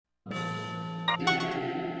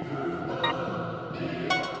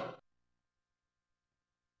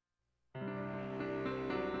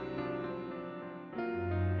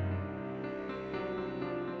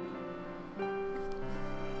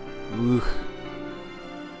Ooh.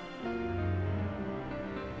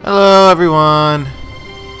 Hello everyone,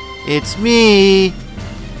 it's me,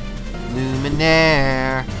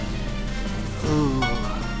 Luminaire. Ooh,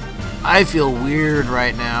 I feel weird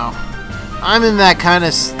right now. I'm in that kind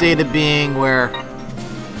of state of being where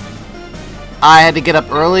I had to get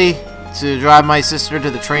up early to drive my sister to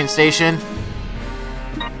the train station.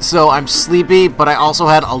 So I'm sleepy, but I also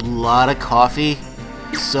had a lot of coffee.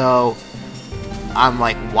 So I'm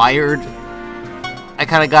like wired. I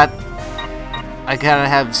kind of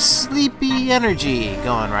have sleepy energy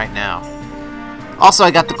going right now. Also, I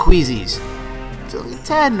got the queasies. It's a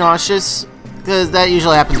tad nauseous, because that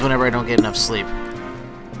usually happens whenever I don't get enough sleep.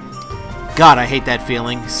 God, I hate that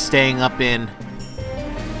feeling. Staying up in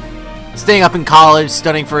college,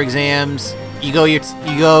 studying for exams. You go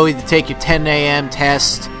to take your 10 a.m.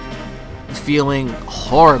 test, feeling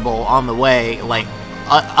horrible on the way. Like,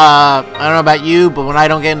 I don't know about you, but when I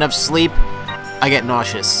don't get enough sleep, I get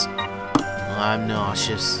nauseous. I'm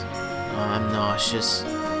nauseous. I'm nauseous.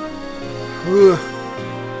 Ugh.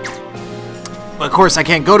 But of course, I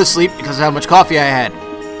can't go to sleep because of how much coffee I had.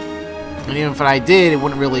 And even if I did, it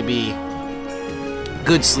wouldn't really be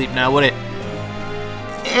good sleep now, would it?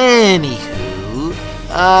 Anywho,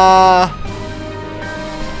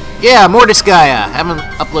 yeah, more Disgaea. I haven't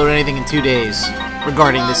uploaded anything in 2 days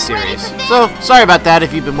regarding this series. So, sorry about that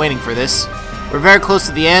if you've been waiting for this. We're very close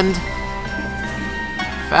to the end.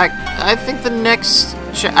 In fact, I think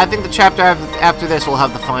the chapter after this will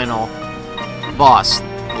have the final boss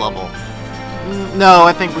level. No,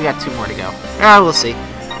 I think we got 2 more to go. We'll see.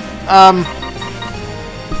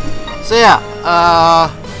 So yeah,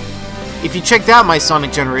 if you checked out my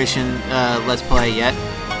Sonic Generation Let's Play yet,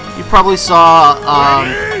 you probably saw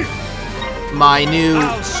my new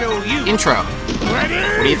intro.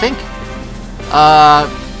 What do you think?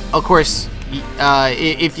 Of course,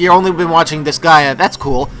 if you've only been watching Disgaea, that's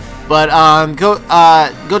cool. But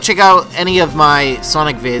go check out any of my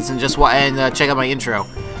Sonic vids and just check out my intro.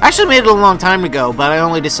 I actually made it a long time ago, but I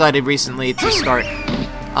only decided recently to start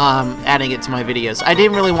adding it to my videos. I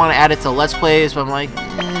didn't really want to add it to Let's Plays, but I'm like,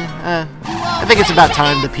 I think it's about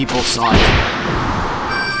time the people saw it.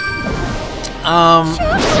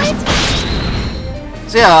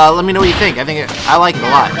 So yeah, let me know what you think. I like it a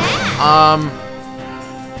lot.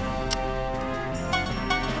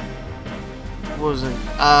 What was it?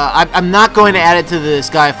 I'm not going to add it to the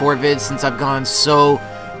Disgaea 4 vid since I've gone so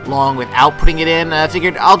long without putting it in. I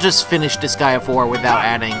figured I'll just finish Disgaea 4 without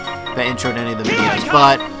adding the intro to any of the videos.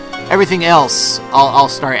 But everything else, I'll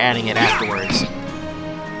start adding it afterwards.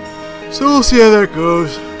 So we'll see how that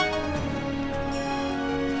goes.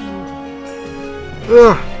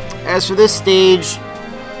 As for this stage,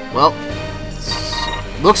 well,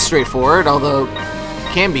 looks straightforward, although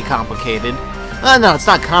it can be complicated. No, it's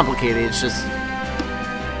not complicated, it's just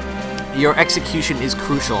your execution is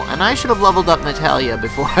crucial. And I should have leveled up Natalia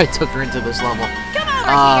before I took her into this level.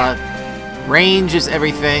 Range is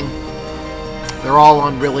everything. They're all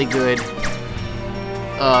on really good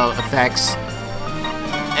effects.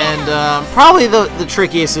 And probably the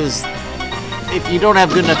trickiest is if you don't have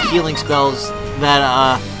good enough healing spells,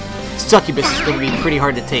 that Succubus is going to be pretty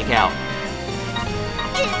hard to take out.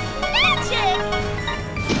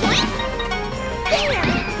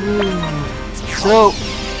 So,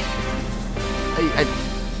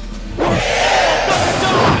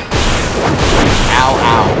 ow.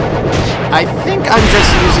 I think I'm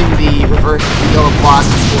just using the reverse yellow block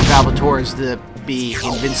for Valvators to be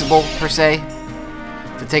invincible, per se.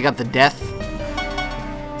 To take out the death.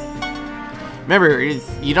 Remember,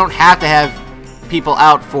 you don't have to have people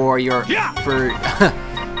out for your to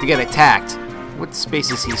get attacked. What space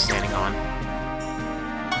is he standing on?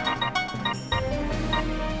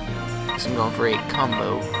 Guess I'm going for a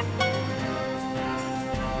combo.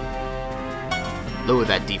 Lower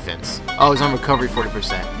that defense. Oh, he's on recovery 40%.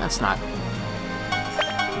 That's not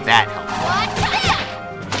that helpful.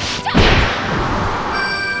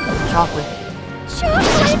 Chocolate.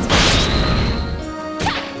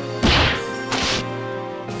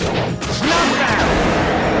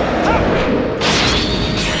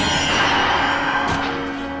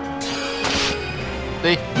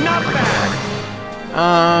 See? Not bad.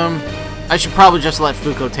 I should probably just let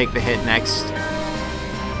Fuko take the hit next.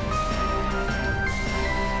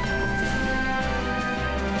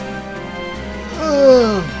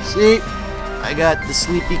 See? I got the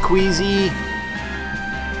sleepy queasy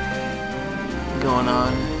going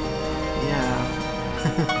on. Yeah.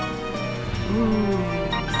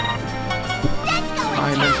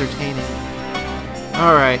 I'm entertaining.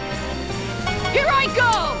 Alright. Here I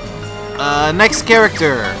go! Next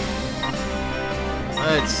character.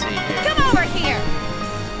 Let's see here. Come over here!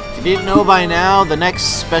 If you didn't know by now, the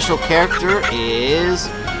next special character is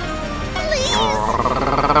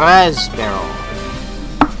Raspberry.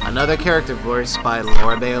 Another character voiced by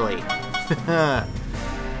Laura Bailey.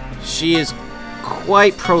 She is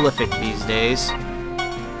quite prolific these days.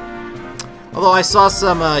 Although I saw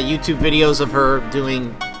some YouTube videos of her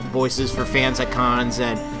doing voices for fans at cons,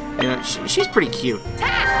 and you know she's pretty cute.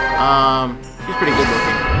 She's pretty good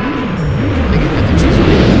looking. I think she's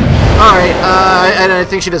really good. All right, and I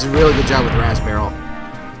think she does a really good job with Raspberry.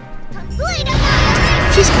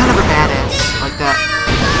 She's kind of a badass like that.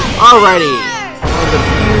 Alrighty, one of the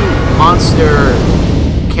few monster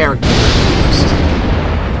characters.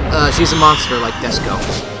 She's a monster like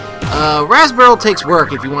Disgaea. Raspberry takes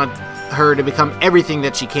work if you want her to become everything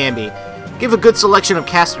that she can be. Give a good selection of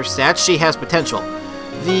caster stats, she has potential.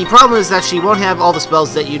 The problem is that she won't have all the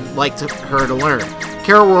spells that you'd like her to learn.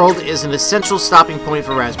 Carol World is an essential stopping point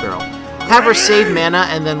for Raspberry. Have her save mana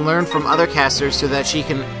and then learn from other casters so that she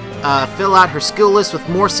can fill out her skill list with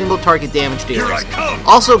more single target damage dealers.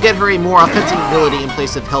 Also get her a more offensive ability in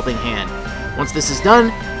place of Helping Hand. Once this is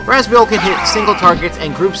done, Raspberry can hit single targets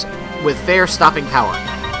and groups with fair stopping power.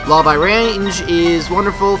 Law by Range is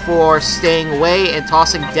wonderful for staying away and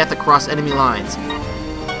tossing death across enemy lines.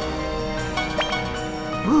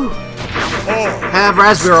 Whew. Have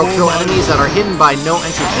Raspberry kill enemies that are hidden by no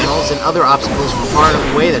entry panels and other obstacles from far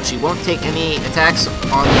enough away that she won't take any attacks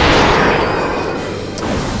on them.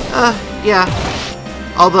 Yeah.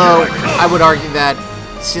 Although, I would argue that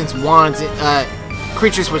since wands,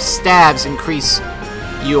 creatures with stabs increase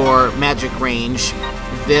your magic range,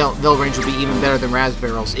 their range will be even better than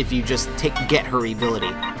Raspberry's if you just get her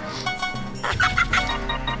ability.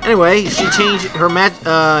 Anyway, she changed her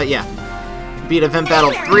beat Event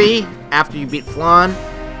Battle 3 after you beat Flan.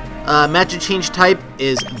 Magic change type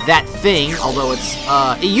is that thing, although it's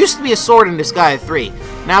it used to be a sword in Disgaea 3.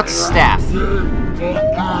 Now it's a staff.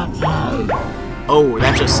 Oh,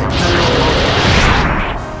 that just sounds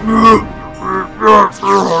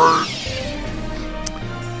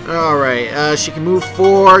Alright, she can move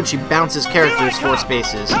forward, she bounces characters 4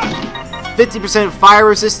 spaces. 50% fire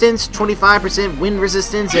resistance, 25% wind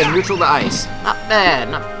resistance, and neutral to ice. Not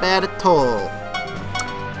bad at all.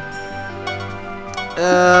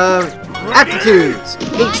 Aptitudes.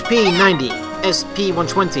 HP 90, SP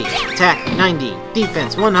 120, attack 90,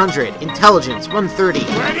 defense 100, intelligence 130,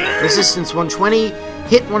 resistance 120,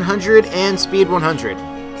 hit 100, and speed 100.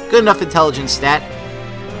 Good enough intelligence stat.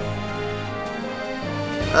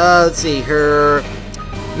 Let's see, her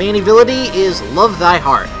main ability is Love Thy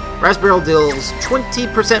Heart. Raspberry deals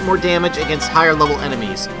 20% more damage against higher level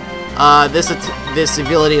enemies. This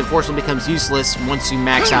ability unfortunately becomes useless once you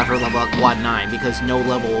max out her level at Quad 9, because no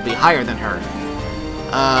level will be higher than her.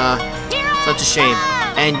 Such a shame.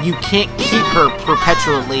 And you can't keep her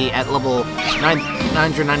perpetually at level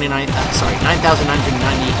 9,998. I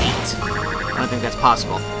don't think that's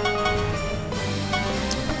possible.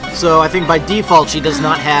 So I think by default she does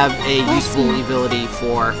not have a useful ability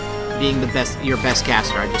for being your best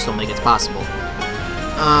caster. I just don't think it's possible.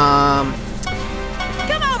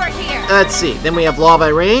 Come over here. Let's see. Then we have Law by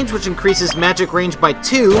Range, which increases magic range by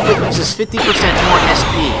 2, but uses 50% more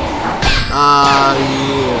SP.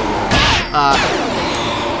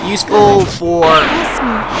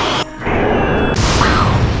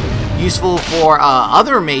 Useful for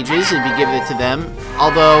other mages if you give it to them.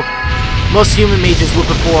 Although most human mages would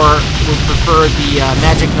prefer the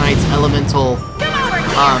Magic Knight's elemental.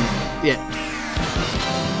 The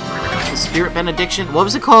Spirit Benediction. What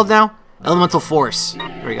was it called now? Elemental Force.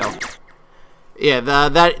 There we go. Yeah,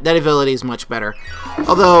 that ability is much better.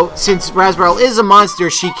 Although, since Raspberry is a monster,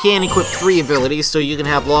 she can equip 3 abilities, so you can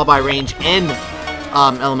have Law by Range and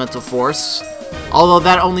Elemental Force. Although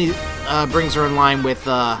that only brings her in line with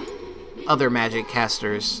other magic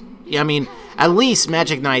casters. Yeah, I mean, at least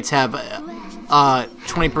Magic Knights have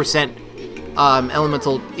 20%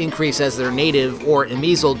 elemental increase as their native, or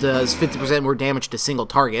Emizel does 50% more damage to single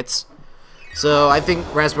targets. So I think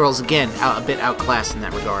Raspberry's again a bit outclassed in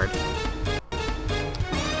that regard.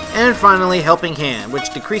 And finally, Helping Hand,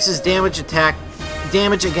 which decreases damage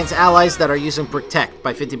against allies that are using Protect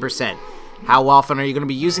by 50%. How often are you going to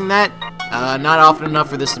be using that? Not often enough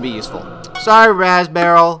for this to be useful. Sorry,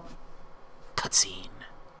 Raspberry. Cutscene.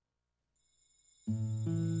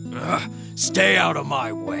 Stay out of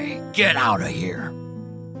my way. Get out of here.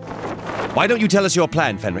 Why don't you tell us your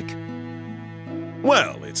plan, Fenric?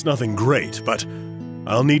 Well, it's nothing great, but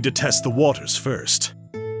I'll need to test the waters first.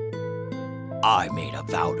 I made a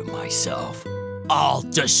vow to myself. I'll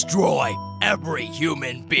destroy every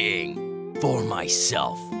human being. For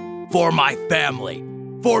myself. For my family.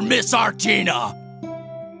 For Miss Artina.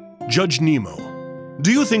 Judge Nemo,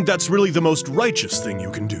 do you think that's really the most righteous thing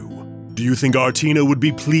you can do? Do you think Artina would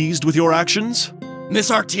be pleased with your actions?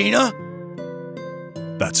 Miss Artina?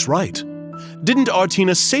 That's right. Didn't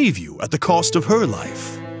Artina save you at the cost of her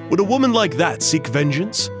life? Would a woman like that seek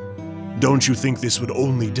vengeance? Don't you think this would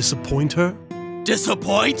only disappoint her?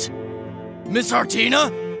 Disappoint? Miss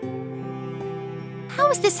Artina? How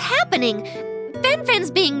is this happening?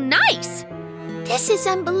 Fen-Fen's being nice. This is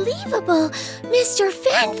unbelievable, Mr.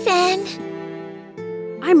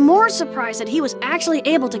 Fen-Fen. I'm more surprised that he was actually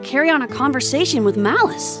able to carry on a conversation with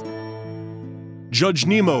Malice. Judge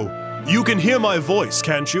Nemo, you can hear my voice,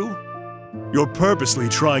 can't you? You're purposely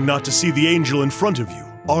trying not to see the angel in front of you,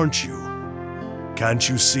 aren't you? Can't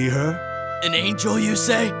you see her? An angel, you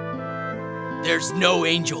say? There's no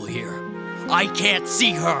angel here. I can't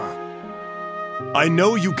see her. I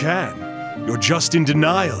know you can. You're just in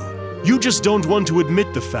denial. You just don't want to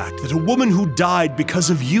admit the fact that a woman who died because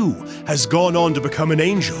of you has gone on to become an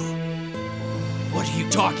angel. What are you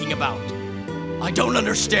talking about? I don't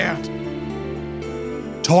understand.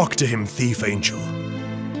 Talk to him, Thief Angel.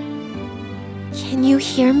 Can you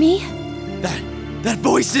hear me? That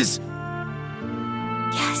voice is...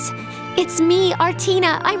 Yes, it's me,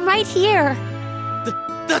 Artina. I'm right here.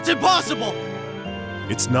 That's impossible!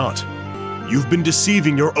 It's not. You've been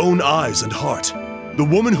deceiving your own eyes and heart. The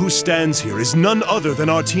woman who stands here is none other than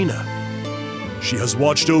Artina. She has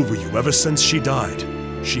watched over you ever since she died.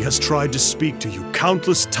 She has tried to speak to you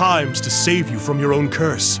countless times to save you from your own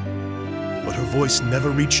curse. But her voice never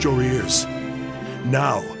reached your ears.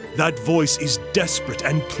 Now, that voice is desperate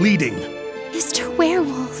and pleading. Mr.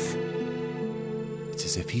 Werewolf. It's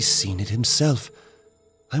as if he's seen it himself.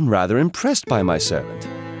 I'm rather impressed by my servant.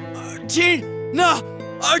 Artina!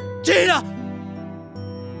 Artina!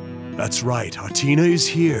 That's right, Artina is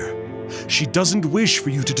here. She doesn't wish for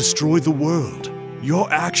you to destroy the world. Your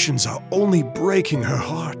actions are only breaking her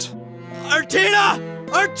heart. Artina!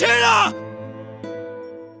 Artina!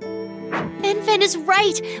 Fen-Fen is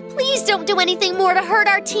right. Please don't do anything more to hurt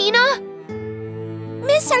Artina.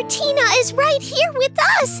 Miss Artina is right here with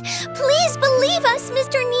us. Please believe us,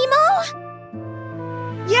 Mr. Nemo.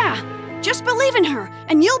 Yeah, just believe in her,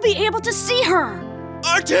 and you'll be able to see her.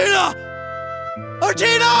 Artina!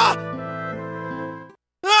 Artina!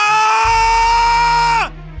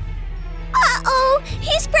 Ah! Uh-oh,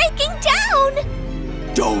 he's breaking down.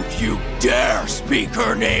 Don't you dare speak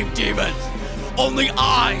her name, demons! Only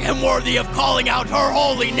I am worthy of calling out her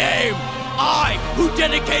holy name! I, who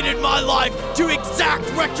dedicated my life to exact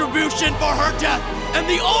retribution for her death, am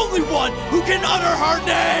the only one who can utter her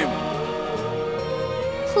name!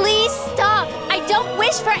 Please stop. I don't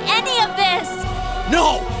wish for any of this.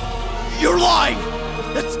 No! You're lying!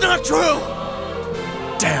 That's not true!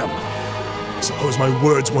 Damn. I suppose my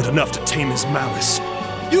words weren't enough to tame his malice.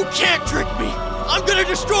 You can't trick me! I'm gonna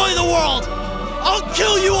destroy the world! I'll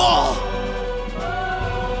kill you all!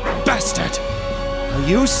 Bastard! Are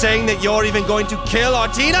you saying that you're even going to kill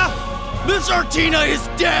Artina? Miss Artina is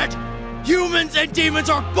dead! Humans and demons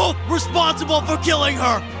are both responsible for killing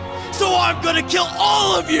her! So I'm gonna kill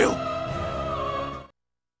all of you!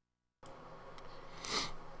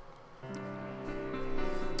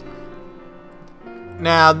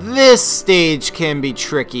 Now, this stage can be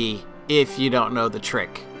tricky if you don't know the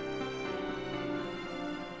trick.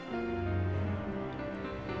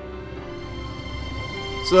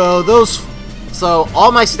 So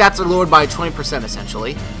all my stats are lowered by 20%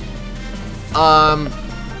 essentially.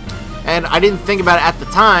 And I didn't think about it at the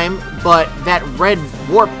time, but that red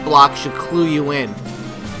warp block should clue you in.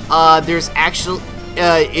 There's actually,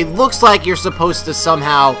 it looks like you're supposed to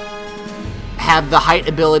somehow have the height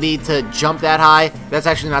ability to jump that high. That's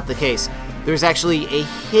actually not the case. There's actually a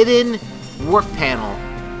hidden warp panel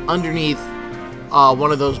underneath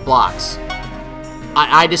one of those blocks.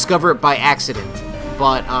 I discover it by accident,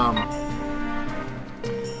 but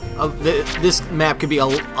this map could be a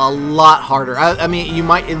lot harder. I mean, you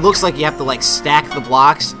might. It looks like you have to like stack the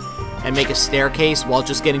blocks and make a staircase while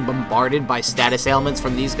just getting bombarded by status ailments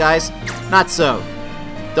from these guys. Not so.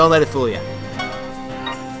 Don't let it fool you.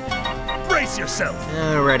 Brace yourself.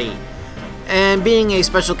 Alrighty. And being a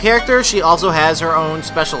special character, she also has her own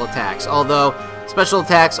special attacks. Although special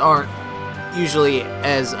attacks aren't usually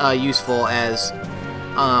as useful as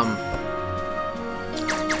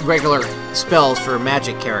regular spells for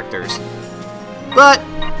magic characters. But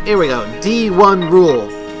here we go. D1 rule.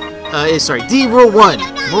 D rule 1.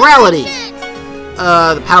 Morality.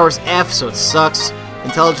 The power's F, so it sucks.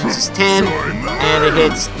 Intelligence is 10, and it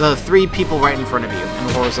hits the 3 people right in front of you in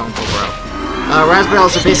the horizontal row. Raspberry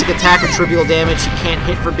has a basic attack and trivial damage. She can't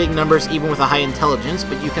hit for big numbers even with a high intelligence,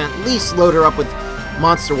 but you can at least load her up with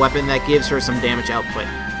monster weapon that gives her some damage output.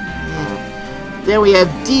 Then we have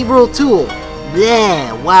D-Rule Tool.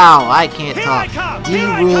 Yeah, wow, I can't talk.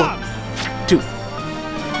 D-Rule 2.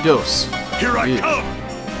 Dos. Here I come!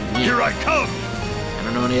 Here I come! I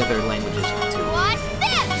don't know any other languages with 2. What's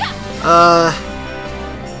this?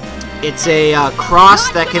 It's a cross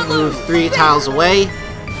that can move 3 tiles away.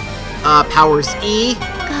 Powers E.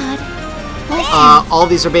 God. All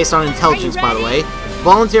these are based on intelligence, by the way.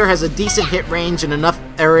 Volunteer has a decent hit range and enough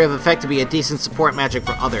area of effect to be a decent support magic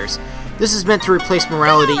for others. This is meant to replace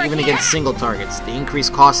morality even against single targets. The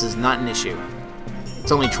increased cost is not an issue.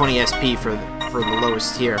 It's only 20 SP for the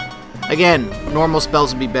lowest tier. Again, normal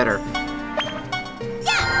spells would be better.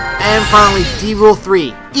 And finally, D-Rule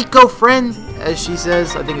 3. Eco-friend, as she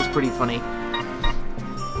says. I think it's pretty funny.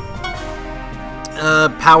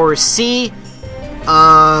 Power C.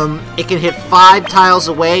 It can hit 5 tiles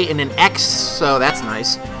away in an X, so that's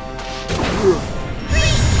nice.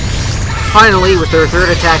 Finally, with her third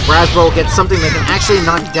attack, Raspberry gets something that can actually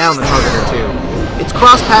knock down a target or 2. Its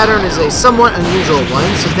cross pattern is a somewhat unusual one,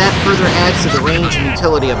 so that further adds to the range and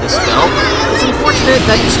utility of this spell. It's unfortunate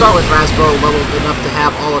that you start with Raspberry leveled enough to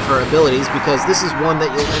have all of her abilities, because this is one that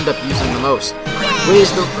you'll end up using the most.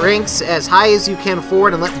 Raise the ranks as high as you can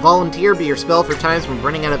afford and let Volunteer be your spell for times when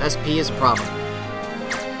running out of SP is a problem.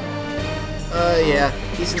 Yeah,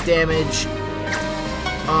 decent damage.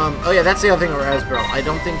 Oh yeah, that's the other thing with Raspberry. I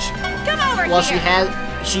don't think she... Well,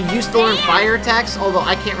 she used to learn fire attacks, although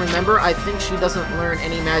I can't remember. I think she doesn't learn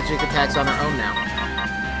any magic attacks on her own now.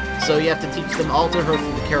 So you have to teach them all to her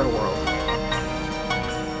through the Carol World.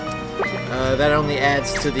 That only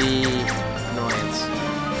adds to the annoyance.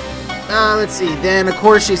 Let's see. Then, of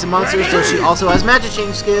course, she's a monster, so she also has magic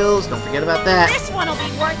change skills. Don't forget about that. This one'll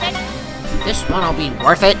be worth it. This one'll be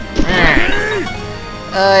worth it.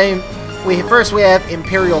 First we have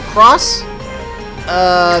Imperial Cross.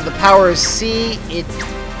 The power is C.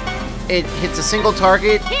 It hits a single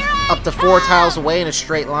target up to 4 tiles away in a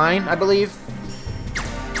straight line, I believe.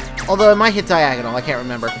 Although it might hit diagonal, I can't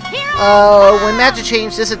remember. When magic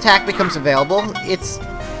change, this attack becomes available. It's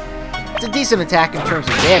a decent attack in terms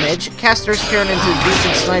of damage. Casters turn into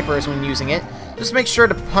decent snipers when using it. Just make sure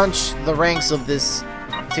to punch the ranks of this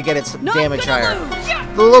to get its damage higher.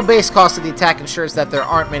 The low base cost of the attack ensures that there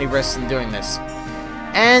aren't many risks in doing this.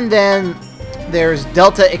 And then there's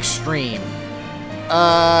Delta Extreme.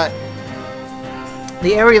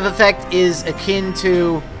 The area of effect is akin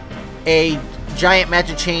to a giant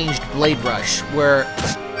magic changed Blade Rush, where...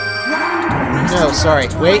 No, sorry.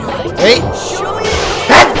 Wait.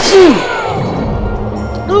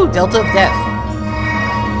 Ooh, Delta of Death.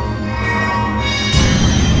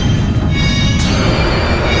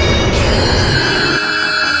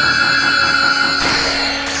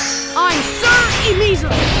 I'm Sir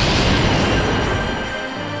Emizel.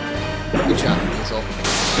 Good job, Weasel.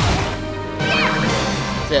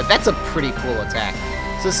 Yeah, that's a pretty cool attack.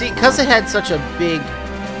 So see, because it had such a big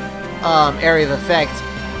area of effect,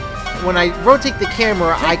 when I rotate the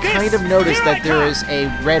camera, I kind of noticed that there is a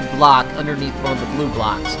red block underneath one of the blue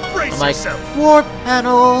blocks. I'm like, War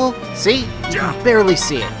Panel! See? You can barely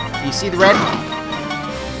see it. You see the red?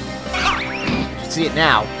 You should see it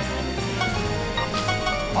now.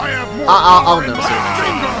 I'll notice it.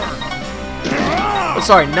 Oh,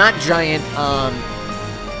 sorry, not giant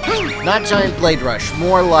Blade Rush.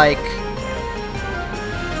 More like...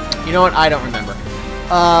 You know what? I don't remember.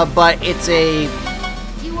 But it's a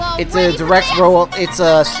direct row. It's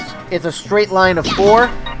a straight line of 4.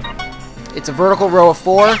 It's a vertical row of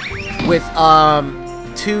 4 with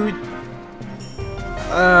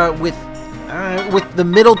with the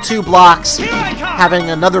middle 2 blocks having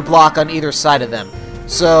another block on either side of them.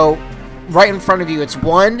 So right in front of you, it's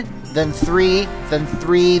 1, then 3, then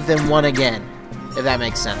 3, then 1 again. If that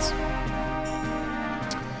makes sense.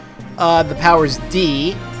 The power's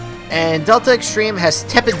D. And Delta Extreme has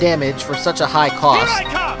tepid damage for such a high cost,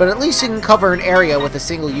 but at least you can cover an area with a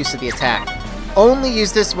single use of the attack. Only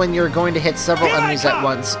use this when you're going to hit several enemies at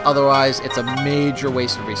once, otherwise it's a major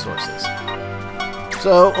waste of resources.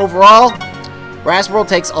 So overall, Raspberry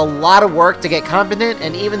takes a lot of work to get competent,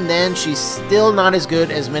 and even then she's still not as good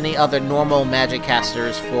as many other normal magic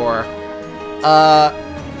casters for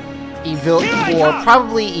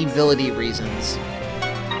probably evility reasons.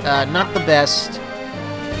 Not the best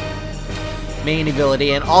main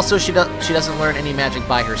ability, and also she doesn't learn any magic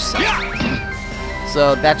by herself.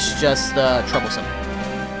 So that's just troublesome.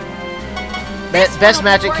 best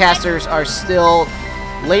magic casters are still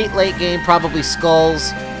late game, probably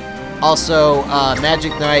Skulls, also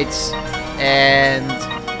Magic Knights, and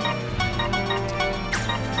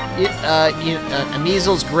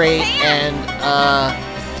Measel's great, and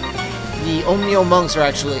the Omnio Monks are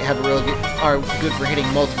actually are good for hitting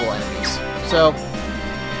multiple enemies. So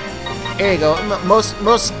there you go. Most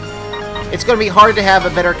it's going to be hard to have a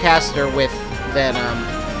better caster with that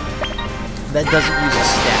doesn't use a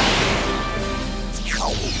staff.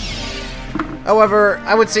 However,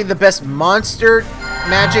 I would say the best monster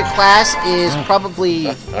magic class is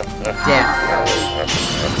probably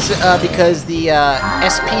Death, because the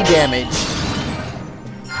SP damage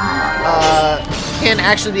can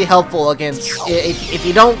actually be helpful against if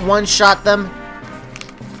you don't one-shot them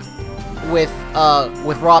with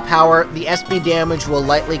raw power. The SP damage will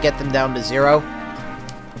lightly get them down to 0.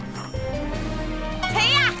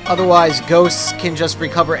 Otherwise, ghosts can just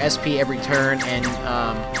recover SP every turn and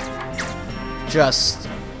just,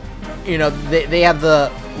 you know, they have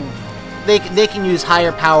they can use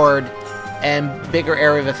higher powered and bigger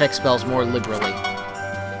area of effect spells more liberally.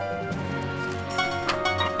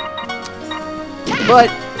 But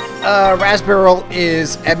Raspberry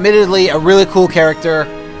is admittedly a really cool character.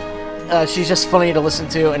 She's just funny to listen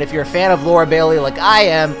to, and if you're a fan of Laura Bailey like I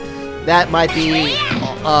am, that might be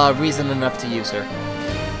reason enough to use her.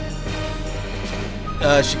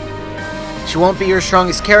 She won't be your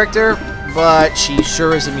strongest character, but she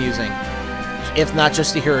sure is amusing. If not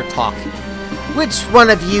just to hear her talk. Which one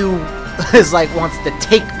of you is like wants to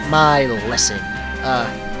take my lesson?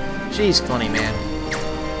 She's funny, man.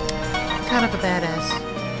 Kind of a badass.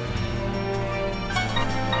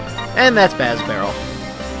 And that's Bazbarrel.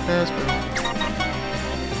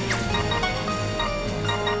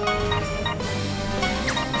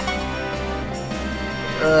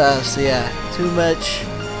 So yeah,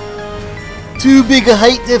 too big a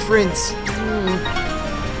height difference.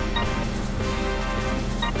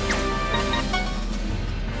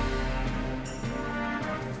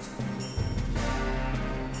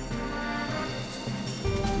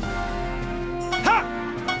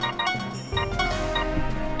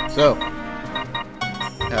 So,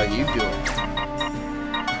 how you doing?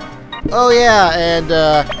 Oh yeah, and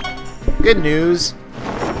good news.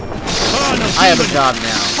 I have a job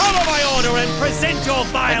now. Follow my order and present your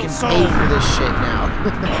vile soul. I can pay for this shit now.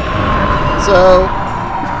 So,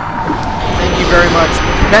 thank you very much,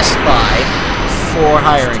 Best Buy, for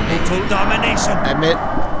hiring me. Total domination. I admit,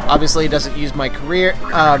 obviously, it doesn't use my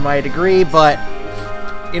my degree, but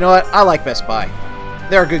you know what? I like Best Buy.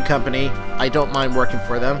 They're a good company. I don't mind working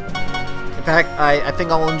for them. In fact, I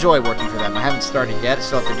think I'll enjoy working for them. I haven't started yet. I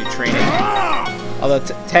still have to do training. Although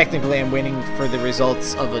technically I'm waiting for the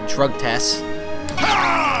results of a drug test.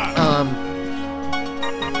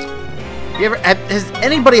 Has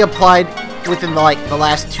anybody applied within the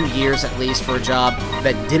last 2 years at least for a job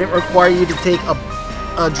that didn't require you to take a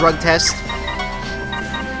drug test?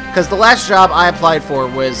 Because the last job I applied for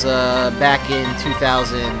was back in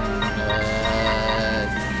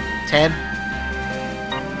 2010.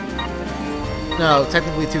 No,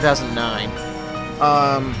 technically 2009.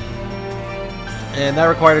 And that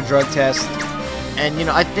required a drug test. And you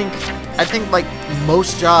know, I think like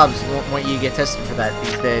most jobs want you to get tested for that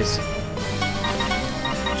these days.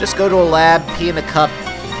 Just go to a lab, pee in a cup,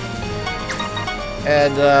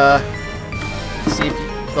 and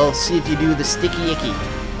they'll see if you do the sticky icky.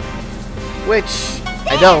 Which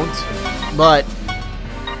I don't, but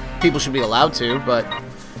people should be allowed to. But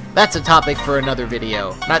that's a topic for another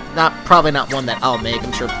video. Probably not one that I'll make.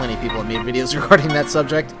 I'm sure plenty of people have made videos regarding that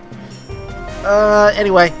subject.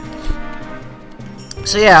 Anyway.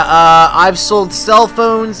 So yeah, I've sold cell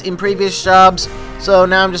phones in previous jobs, so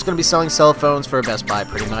now I'm just going to be selling cell phones for Best Buy,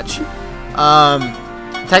 pretty much.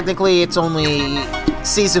 Technically, it's only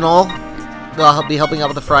seasonal. I'll be helping out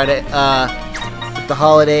with the with the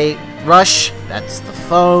holiday rush. That's the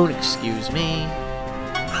phone, excuse me.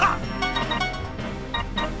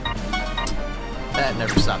 That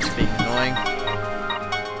never stops being annoying.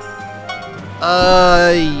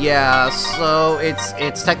 Yeah, so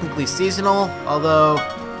it's technically seasonal, although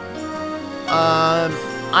I'm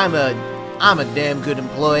a damn good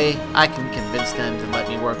employee. I can convince them to let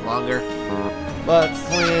me work longer. But the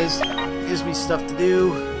point is, it gives me stuff to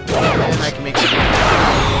do, and I can make some money.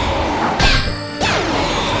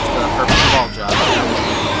 That's the purpose of all jobs.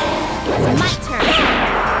 It's my turn.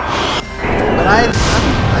 But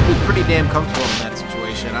I'd be pretty damn comfortable in that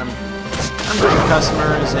situation. I'm good with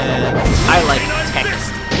customers, and I like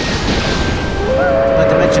text. Not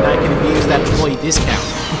to mention, I can use that employee discount.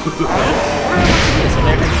 Yes, and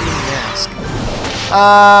everything you can ask.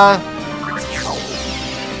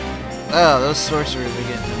 Oh, those sorcerers are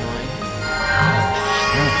getting annoying.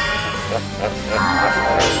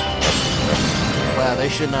 Wow, they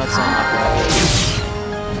should not sound like that.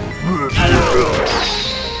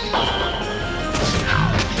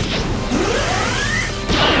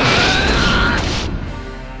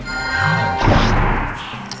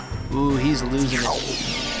 Ooh, he's losing it.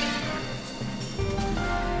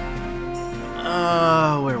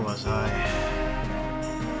 Where was I?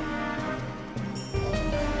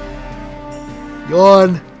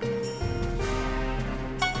 Yawn!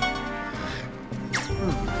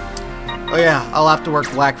 Oh yeah, I'll have to work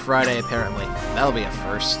Black Friday apparently. That'll be a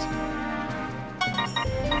first.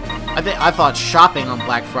 I thought shopping on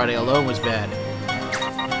Black Friday alone was bad.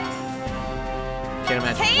 Can't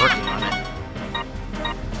imagine working on it.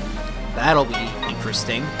 That'll be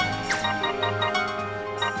interesting.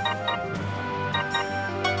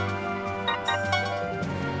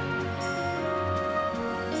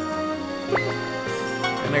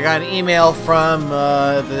 And I got an email from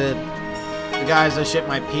the guys I shipped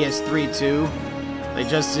my PS3 to. They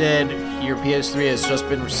just said your PS3 has just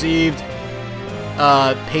been received.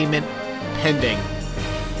 Payment pending.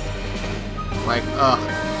 Like,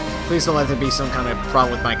 please don't let there be some kind of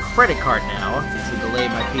problem with my credit card now to delay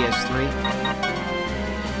my PS3.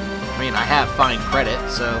 I mean, I have fine credit,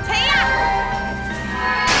 so...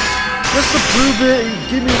 Just to prove it,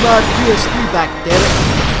 give me my PS3 back, damn it.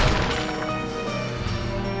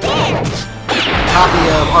 Copy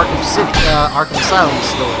of Arkham City, Arkham Asylum is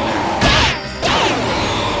still in there.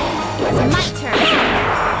 It's my turn.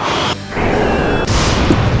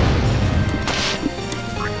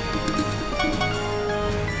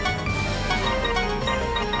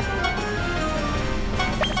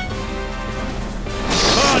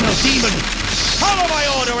 Carnal demon, follow my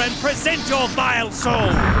order and present your vile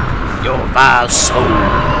soul. Your vile soul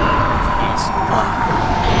is mine.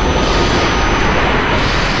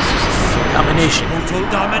 Domination. Total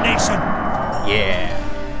domination. Yeah.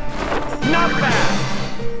 Not bad.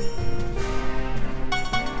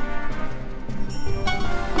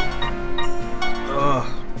 Ugh.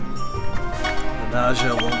 The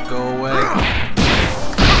nausea won't go away.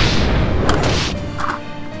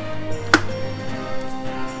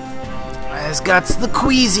 I got the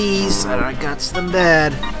queasies, and I got them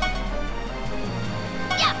bad.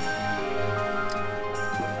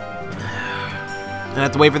 I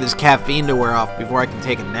have to wait for this caffeine to wear off before I can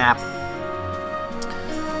take a nap.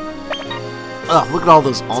 Ugh, look at all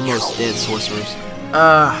those almost dead sorcerers.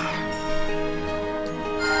 Oh,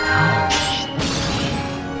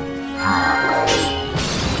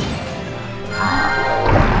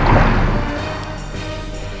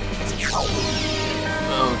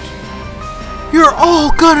 you're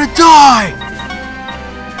all gonna die!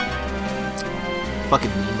 Fucking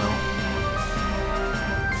Nemo.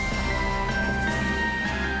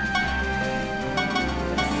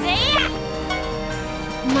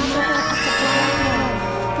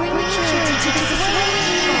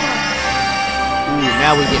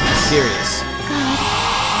 Now we get serious. God,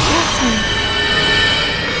 bless me.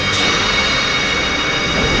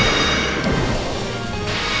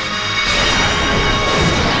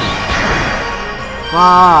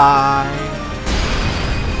 Bye.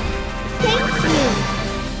 Thank you.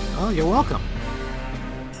 Oh, you're welcome.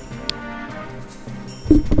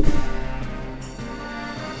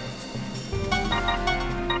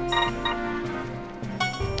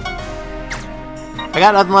 I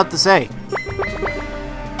got nothing left to say.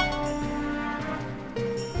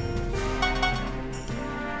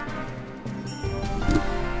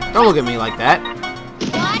 Don't look at me like that.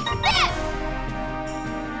 What's this?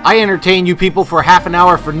 I entertain you people for half an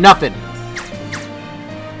hour for nothing.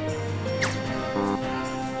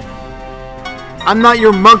 I'm not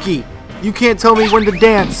your monkey. You can't tell me when to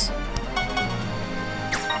dance.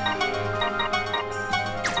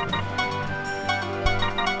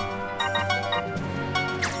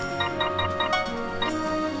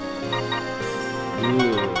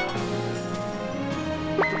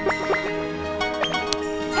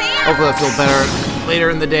 Hopefully I'll feel better later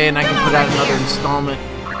in the day and I can put out another installment.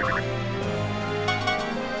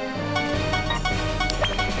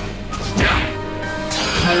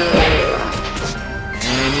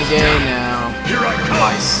 Any day now. Here I come.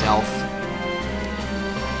 Myself.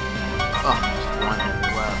 Oh, there's one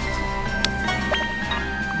left.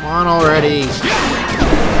 Come on already. There's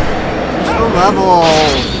the level.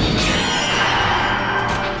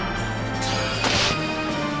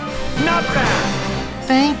 Not bad.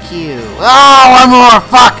 Thank you. Oh, one more.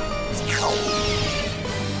 Fuck.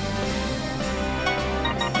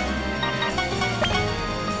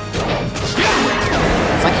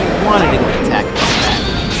 It's like he wanted to get attacked like that.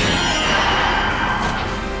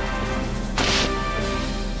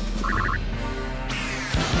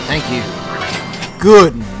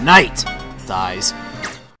 Good night, thighs.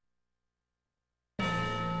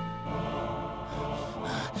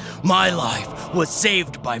 My life was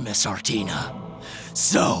saved by Miss Artina.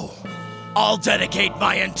 So, I'll dedicate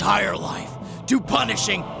my entire life to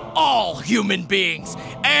punishing all human beings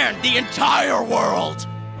and the entire world.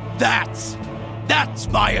 That's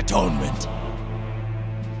my atonement.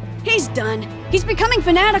 He's done. He's becoming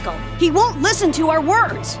fanatical. He won't listen to our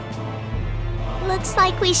words. Looks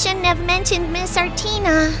like we shouldn't have mentioned Miss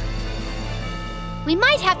Artina. We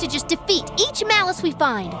might have to just defeat each malice we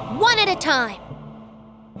find, one at a time.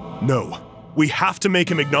 No, we have to make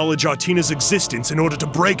him acknowledge Artina's existence in order to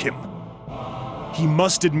break him. He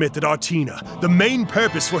must admit that Artina, the main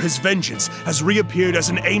purpose for his vengeance, has reappeared as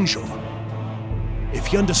an angel. If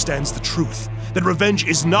he understands the truth, that revenge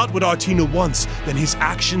is not what Artina wants, then his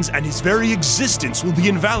actions and his very existence will be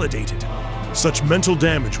invalidated. Such mental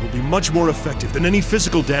damage will be much more effective than any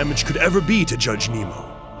physical damage could ever be to Judge Nemo.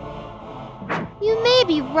 You may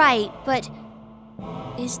be right, but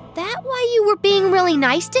is that why you were being really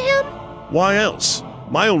nice to him? Why else?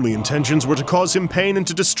 My only intentions were to cause him pain and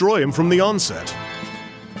to destroy him from the onset.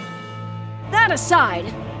 That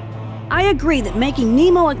aside, I agree that making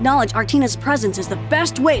Nemo acknowledge Artina's presence is the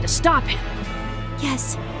best way to stop him.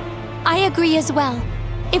 Yes, I agree as well.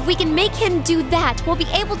 If we can make him do that, we'll be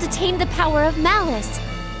able to tame the power of malice.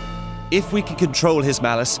 If we can control his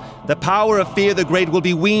malice, the power of Fear the Great will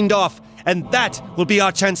be weaned off, and that will be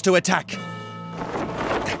our chance to attack.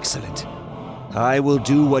 Excellent. I will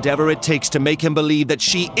do whatever it takes to make him believe that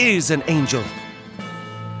she is an angel.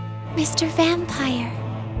 Mr. Vampire.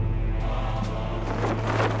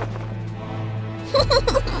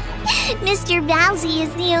 Mr. Valsy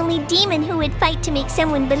is the only demon who would fight to make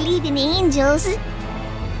someone believe in angels.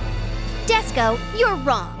 Desco, you're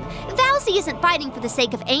wrong. Valsy isn't fighting for the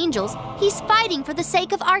sake of angels, he's fighting for the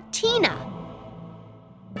sake of Artina.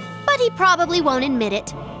 But he probably won't admit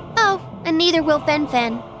it. Oh, and neither will Fen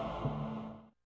Fen.